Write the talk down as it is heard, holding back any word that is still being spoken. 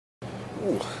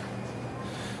Ooh.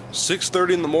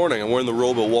 6:30 in the morning. I'm wearing the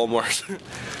Robe at Walmart.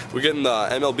 We're getting the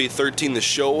MLB 13 the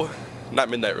show, not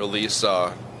midnight release.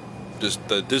 This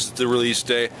is the release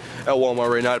day at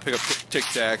Walmart right now to pick up Tic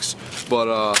Tacs.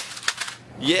 But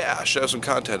yeah, I should have some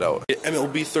content out. Get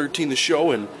MLB 13 the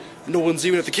show, and no one's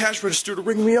even at the cash register to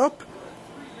ring me up.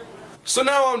 So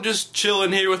now I'm just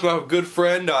chilling here with my good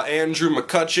friend Andrew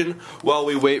McCutcheon while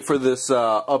we wait for this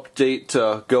update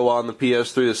to go on the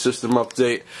PS3, the system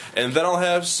update, and then I'll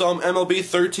have some MLB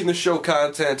 13 the show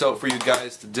content out for you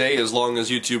guys today, as long as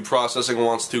YouTube processing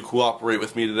wants to cooperate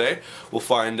with me today. We'll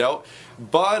find out.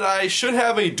 But I should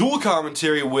have a dual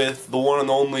commentary with the one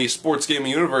and only Sports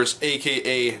Gaming Universe,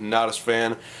 aka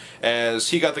Noticefan, as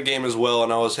he got the game as well,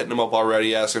 and I was hitting him up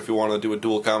already, asking if he wanted to do a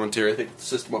dual commentary. I think the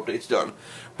system update's done.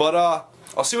 But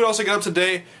I'll see what else I get up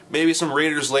today. Maybe some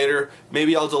Raiders later.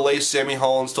 Maybe I'll delay Sammy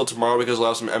Hollins till tomorrow because I'll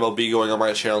have some MLB going on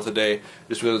my channel today,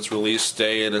 just because it's release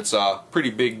day and it's a pretty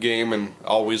big game and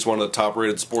always one of the top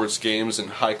rated sports games and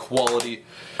high quality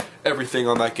everything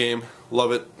on that game.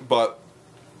 Love it. But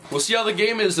we'll see how the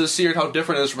game is this year and how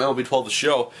different it is from MLB 12 the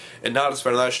show. And not as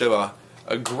fun as I should have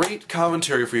a great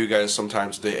commentary for you guys sometime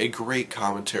today. A great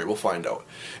commentary. We'll find out.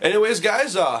 Anyways,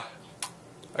 guys, I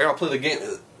gotta play the game.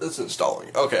 It's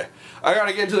installing. Okay. I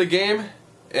gotta get into the game,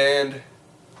 and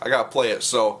I gotta play it.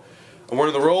 So, I'm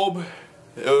wearing the Robe.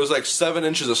 It was like 7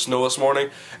 inches of snow this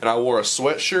morning, and I wore a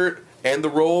sweatshirt and the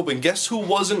Robe, and guess who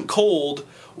wasn't cold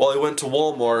while I went to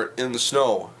Walmart in the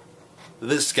snow?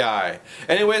 This guy.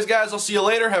 Anyways, guys, I'll see you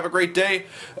later. Have a great day.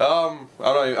 I'm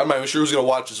not even sure who's gonna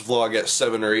watch this vlog at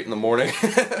 7 or 8 in the morning.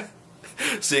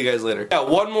 See you guys later. Yeah,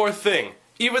 one more thing.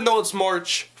 Even though it's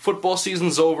March, football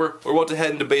season's over, we're about to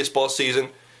head into baseball season,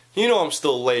 you know I'm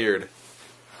still layered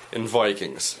in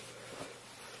Vikings.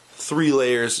 3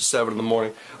 layers, 7 in the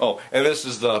morning. Oh, and this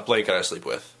is the blanket I sleep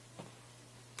with.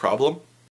 Problem?